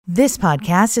This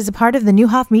podcast is a part of the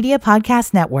Newhoff Media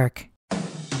Podcast Network.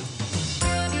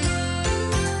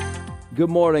 Good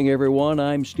morning, everyone.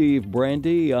 I'm Steve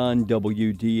Brandy on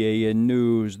WDAN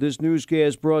News. This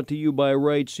newscast brought to you by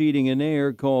Wright Seating and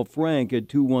Air. Call Frank at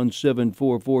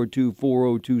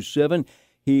 217-442-4027.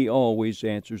 He always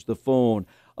answers the phone.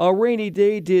 A rainy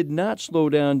day did not slow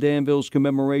down Danville's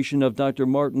commemoration of Dr.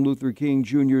 Martin Luther King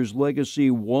Jr.'s legacy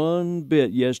one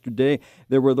bit yesterday.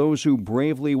 There were those who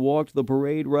bravely walked the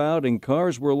parade route, and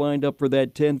cars were lined up for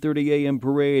that 10:30 a.m.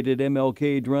 parade at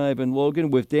MLK Drive in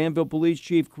Logan, with Danville Police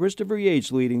Chief Christopher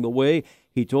Yates leading the way.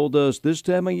 He told us this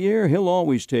time of year, he'll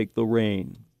always take the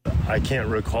rain. I can't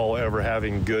recall ever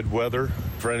having good weather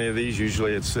for any of these.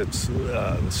 Usually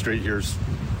the street here's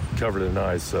covered in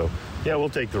ice, so yeah, we'll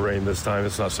take the rain this time.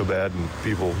 It's not so bad, and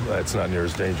people, it's not near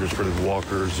as dangerous for the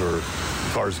walkers or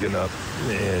cars getting up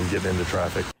and getting into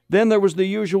traffic. Then there was the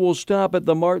usual stop at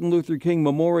the Martin Luther King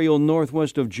Memorial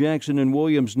northwest of Jackson and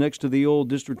Williams, next to the old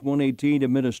District 118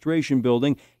 Administration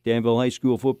Building. Danville High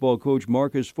School football coach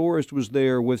Marcus Forrest was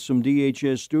there with some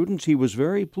DHS students. He was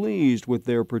very pleased with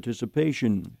their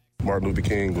participation. Martin Luther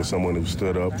King was someone who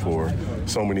stood up for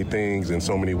so many things in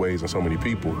so many ways and so many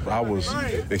people. I was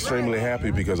extremely happy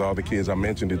because all the kids I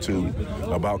mentioned it to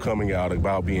about coming out,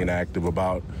 about being active,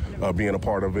 about being a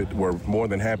part of it, were more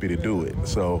than happy to do it.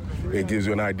 So it gives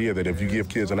you an idea that if you give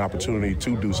kids an opportunity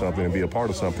to do something and be a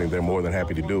part of something, they're more than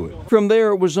happy to do it. From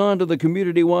there, it was on to the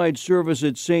community-wide service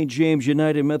at St. James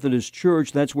United Methodist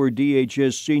Church. That's where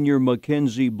DHS senior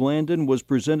Mackenzie Blandon was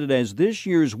presented as this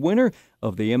year's winner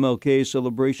of the MLK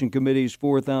Celebration Committee's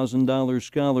 $4,000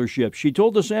 scholarship. She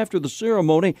told us after the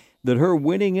ceremony that her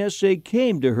winning essay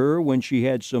came to her when she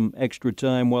had some extra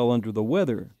time while under the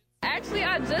weather. Actually,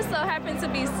 I just so happened to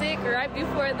be sick right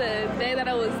before the day that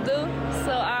I was due,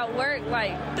 so I worked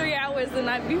like 3 hours the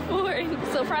night before,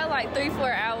 so probably like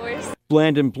 3-4 hours.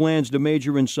 Blandon plans to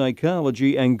major in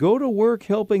psychology and go to work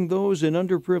helping those in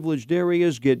underprivileged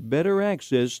areas get better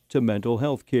access to mental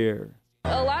health care.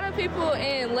 A lot of people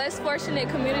in less fortunate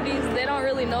communities, they don't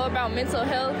really know about mental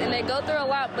health, and they go through a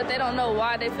lot, but they don't know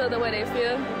why they feel the way they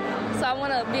feel. So I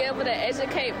want to be able to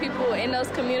educate people in those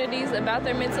communities about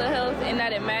their mental health and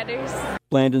that it matters.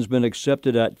 Blandon's been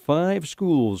accepted at 5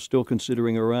 schools, still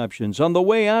considering her options. On the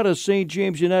way out of St.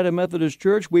 James United Methodist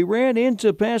Church, we ran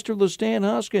into Pastor LaStan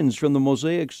Hoskins from the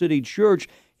Mosaic City Church.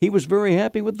 He was very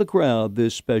happy with the crowd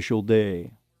this special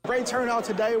day. Great turnout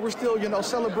today. We're still,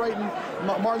 celebrating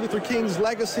Martin Luther King's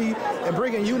legacy and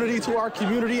bringing unity to our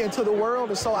community and to the world.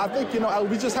 And so I think,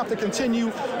 we just have to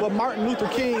continue what Martin Luther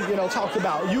King, talked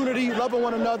about: unity, loving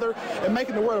one another, and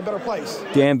making the world a better place.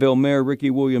 Danville Mayor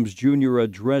Ricky Williams Jr.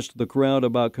 addressed the crowd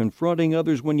about confronting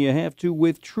others when you have to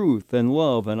with truth and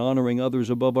love and honoring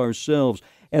others above ourselves.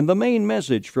 And the main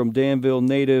message from Danville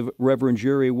native Reverend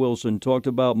Jerry Wilson talked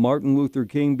about Martin Luther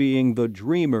King being the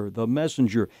dreamer, the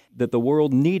messenger that the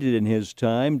world needed in his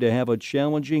time to have a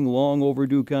challenging, long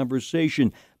overdue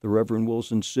conversation. The Reverend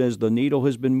Wilson says the needle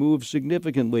has been moved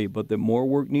significantly, but that more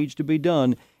work needs to be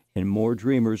done and more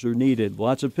dreamers are needed.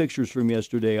 Lots of pictures from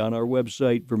yesterday on our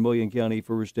website,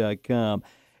 VermilionCountyFirst.com.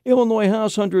 Illinois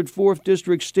House 104th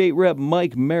District State Rep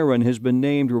Mike Marin has been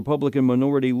named Republican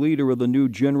Minority Leader of the new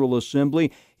General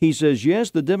Assembly. He says, yes,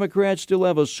 the Democrats still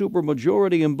have a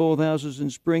supermajority in both houses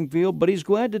in Springfield, but he's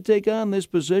glad to take on this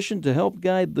position to help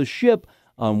guide the ship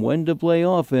on when to play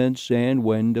offense and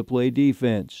when to play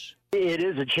defense. It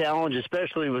is a challenge,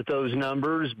 especially with those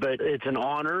numbers, but it's an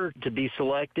honor to be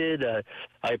selected.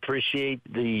 I appreciate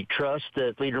the trust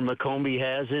that Leader McCombie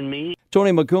has in me.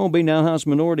 Tony McCombie, now House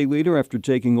Minority Leader after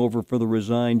taking over for the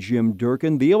resigned Jim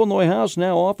Durkin. The Illinois House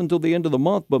now off until the end of the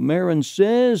month, but Marin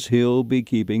says he'll be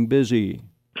keeping busy.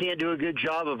 Can't do a good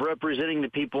job of representing the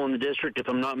people in the district if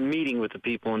I'm not meeting with the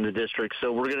people in the district.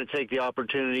 So we're going to take the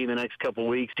opportunity in the next couple of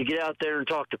weeks to get out there and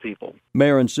talk to people.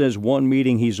 Marin says one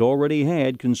meeting he's already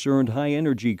had concerned high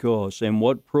energy costs and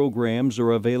what programs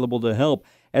are available to help.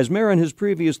 As Marin has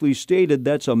previously stated,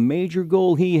 that's a major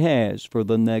goal he has for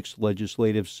the next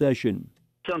legislative session.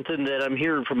 Something that I'm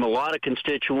hearing from a lot of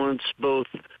constituents, both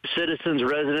citizens,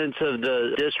 residents of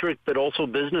the district, but also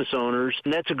business owners.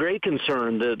 And that's a great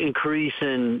concern. The increase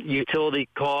in utility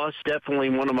costs, definitely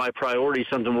one of my priorities,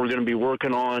 something we're going to be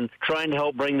working on, trying to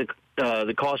help bring the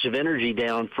cost of energy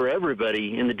down for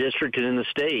everybody in the district and in the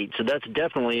state. So that's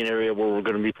definitely an area where we're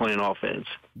going to be playing offense.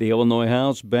 The Illinois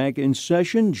House back in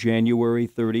session January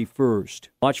 31st.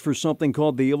 Watch for something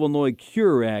called the Illinois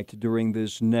Cure Act during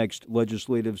this next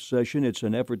legislative session. It's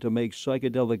an effort to make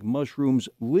psychedelic mushrooms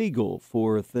legal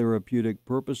for therapeutic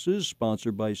purposes,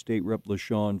 sponsored by State Rep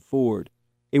LaShawn Ford.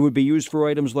 It would be used for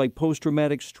items like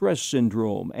post-traumatic stress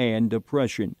syndrome and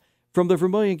depression. From the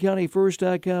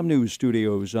VermilionCountyFirst.com news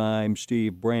studios, I'm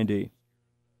Steve Brandy.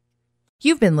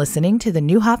 You've been listening to the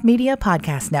Neuhoff Media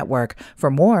Podcast Network.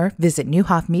 For more, visit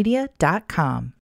neuhoffmedia.com.